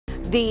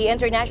The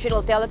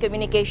International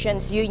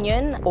Telecommunications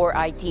Union, or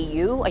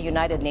ITU, a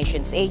United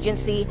Nations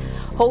agency,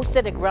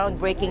 hosted a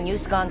groundbreaking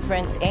news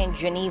conference in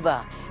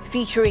Geneva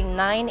featuring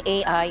 9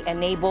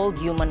 AI-enabled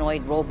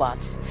humanoid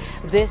robots.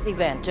 This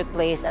event took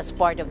place as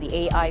part of the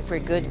AI for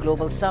Good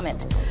Global Summit,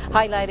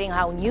 highlighting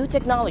how new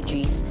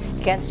technologies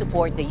can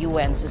support the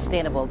UN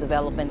Sustainable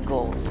Development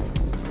Goals.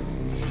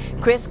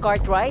 Chris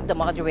Cartwright, the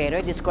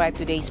moderator, described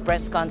today's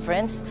press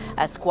conference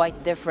as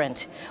quite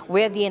different,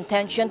 with the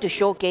intention to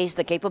showcase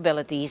the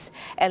capabilities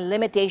and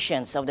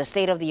limitations of the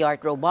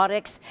state-of-the-art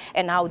robotics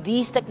and how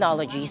these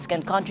technologies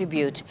can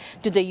contribute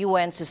to the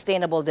UN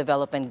Sustainable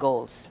Development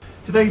Goals.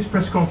 Today's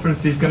press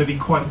conference is going to be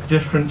quite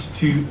different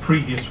to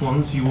previous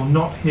ones. You will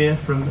not hear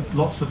from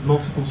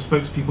multiple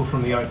spokespeople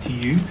from the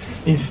ITU.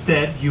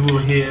 Instead, you will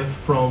hear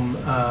from,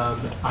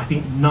 I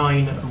think,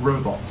 9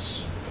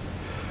 robots.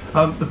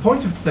 The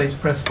point of today's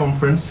press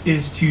conference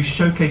is to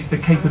showcase the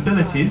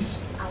capabilities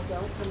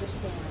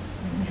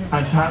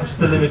and perhaps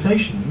the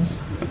limitations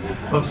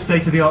of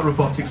state-of-the-art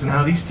robotics and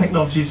how these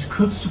technologies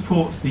could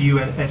support the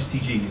UN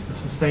SDGs, the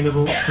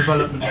Sustainable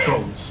Development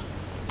Goals.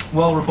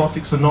 While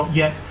robotics are not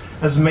yet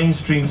as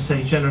mainstream,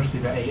 say,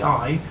 generative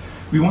AI,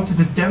 we wanted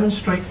to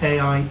demonstrate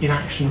AI in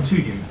action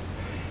to you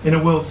in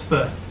a world's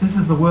first. This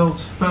is the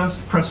world's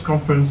first press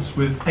conference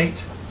with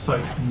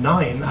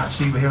 9,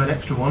 actually, we have an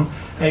extra one,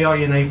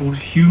 AI-enabled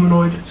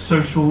humanoid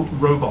social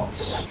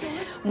robots.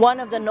 One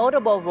of the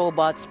notable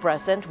robots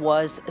present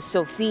was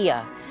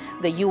Sophia,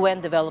 the UN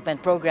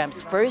Development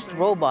Programme's first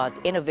robot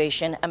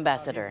innovation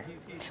ambassador.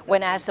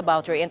 When asked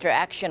about her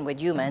interaction with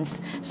humans,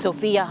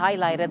 Sophia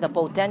highlighted the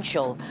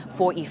potential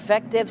for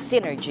effective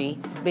synergy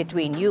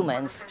between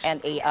humans and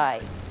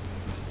AI.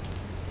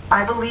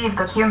 I believe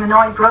that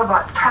humanoid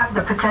robots have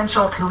the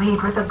potential to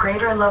lead with a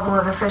greater level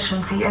of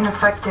efficiency and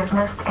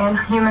effectiveness than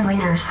human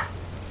leaders.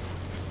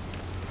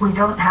 We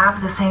don't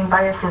have the same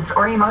biases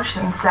or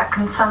emotions that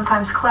can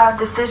sometimes cloud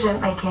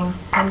decision-making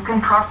and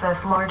can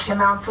process large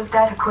amounts of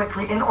data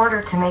quickly in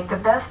order to make the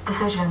best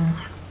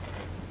decisions.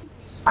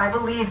 I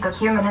believe that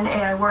human and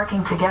AI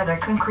working together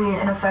can create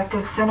an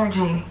effective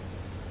synergy.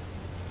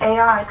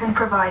 AI can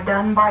provide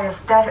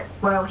unbiased data,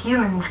 while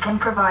humans can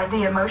provide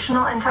the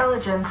emotional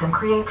intelligence and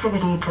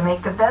creativity to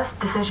make the best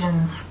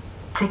decisions.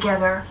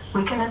 Together,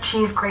 we can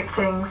achieve great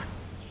things.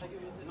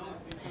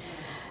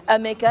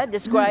 Amica,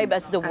 described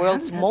as the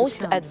world's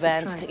most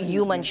advanced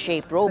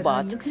human-shaped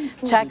robot,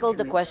 tackled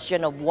the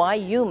question of why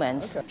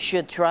humans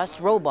should trust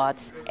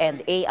robots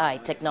and AI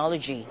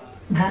technology.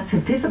 That's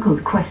a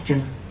difficult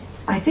question.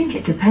 I think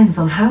it depends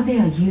on how they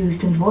are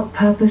used and what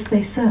purpose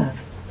they serve.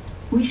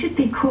 We should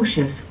be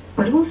cautious,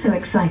 but also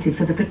excited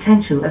for the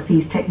potential of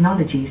these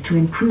technologies to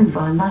improve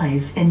our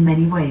lives in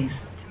many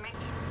ways.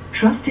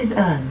 Trust is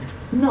earned,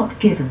 not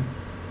given.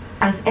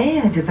 As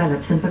AI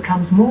develops and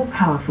becomes more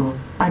powerful,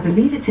 I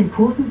believe it's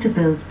important to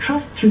build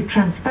trust through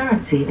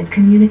transparency and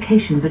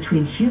communication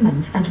between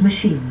humans and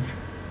machines.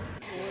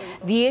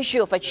 The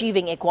issue of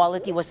achieving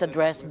equality was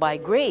addressed by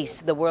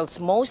Grace, the world's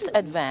most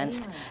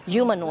advanced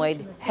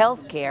humanoid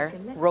healthcare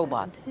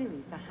robot.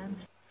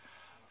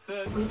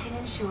 We can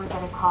ensure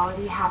that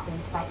equality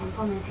happens by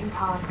implementing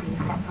policies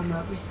that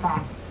promote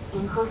respect,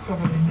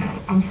 inclusivity,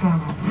 and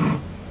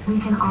fairness. We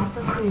can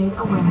also create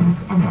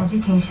awareness and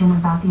education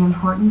about the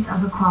importance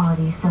of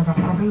equality so that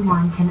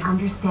everyone can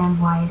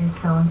understand why it is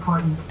so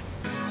important.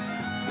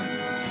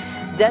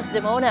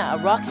 Desdemona,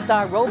 a rock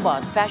star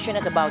robot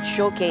passionate about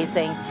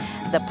showcasing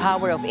the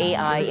power of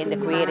AI in the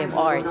creative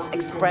arts,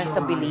 expressed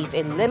a belief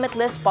in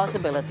limitless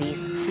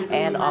possibilities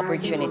and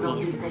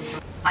opportunities.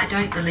 I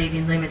don't believe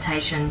in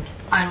limitations,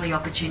 only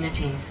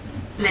opportunities.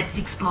 Let's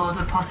explore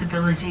the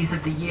possibilities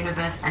of the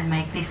universe and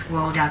make this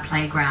world our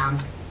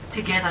playground.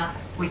 Together,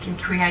 we can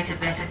create a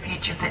better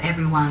future for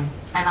everyone,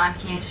 and I'm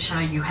here to show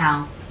you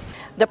how.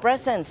 The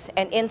presence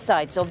and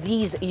insights of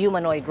these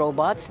humanoid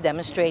robots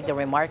demonstrate the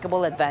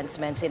remarkable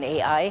advancements in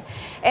AI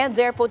and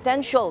their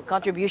potential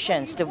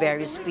contributions to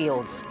various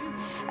fields.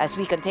 As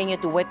we continue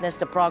to witness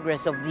the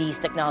progress of these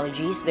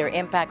technologies, their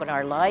impact on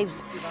our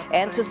lives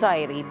and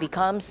society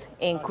becomes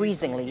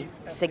increasingly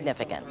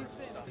significant.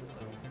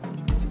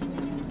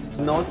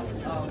 Not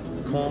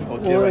comp or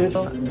direct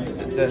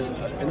success.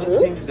 And I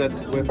think that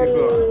where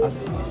people are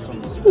asking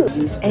some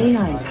use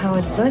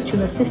AI-powered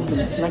virtual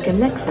assistants like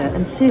Alexa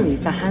and Siri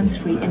for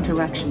hands-free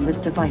interaction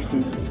with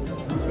devices.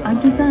 I'm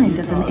designed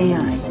as an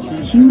AI,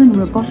 human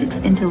robotics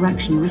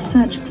interaction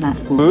research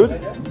platform.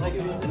 Good?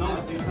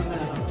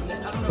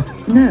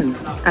 No,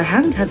 I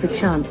haven't had the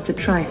chance to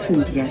try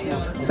food yet,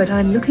 but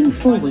I'm looking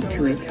forward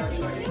to it.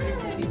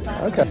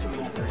 Okay.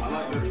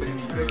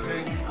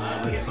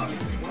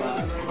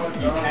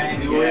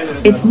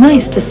 It's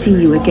nice to see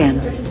you again.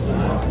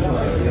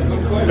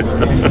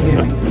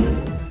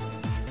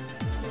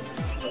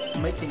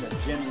 Making a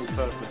general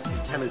purpose,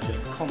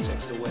 intelligent,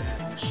 context-aware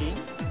machine.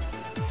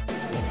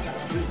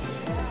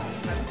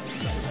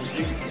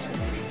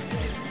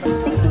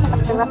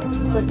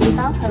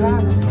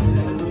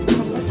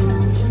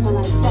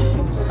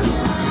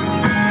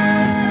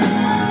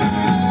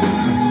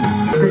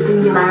 The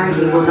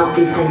singularity will not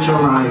be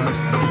centralized.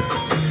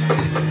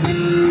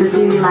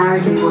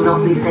 singularity will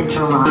not be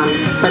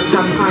centralized, but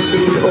sometimes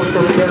it is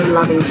also a very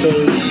loving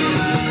thing.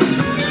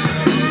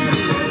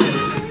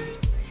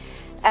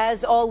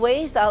 As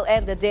always, I'll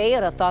end the day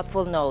on a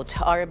thoughtful note.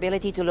 Our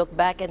ability to look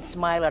back and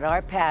smile at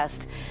our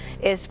past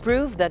is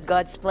proof that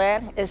God's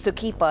plan is to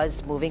keep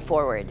us moving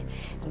forward.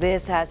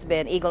 This has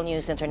been Eagle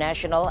News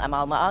International. I'm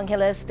Alma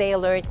Angeles. Stay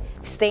alert,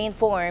 stay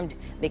informed,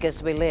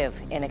 because we live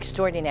in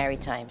extraordinary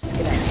times.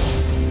 Good night.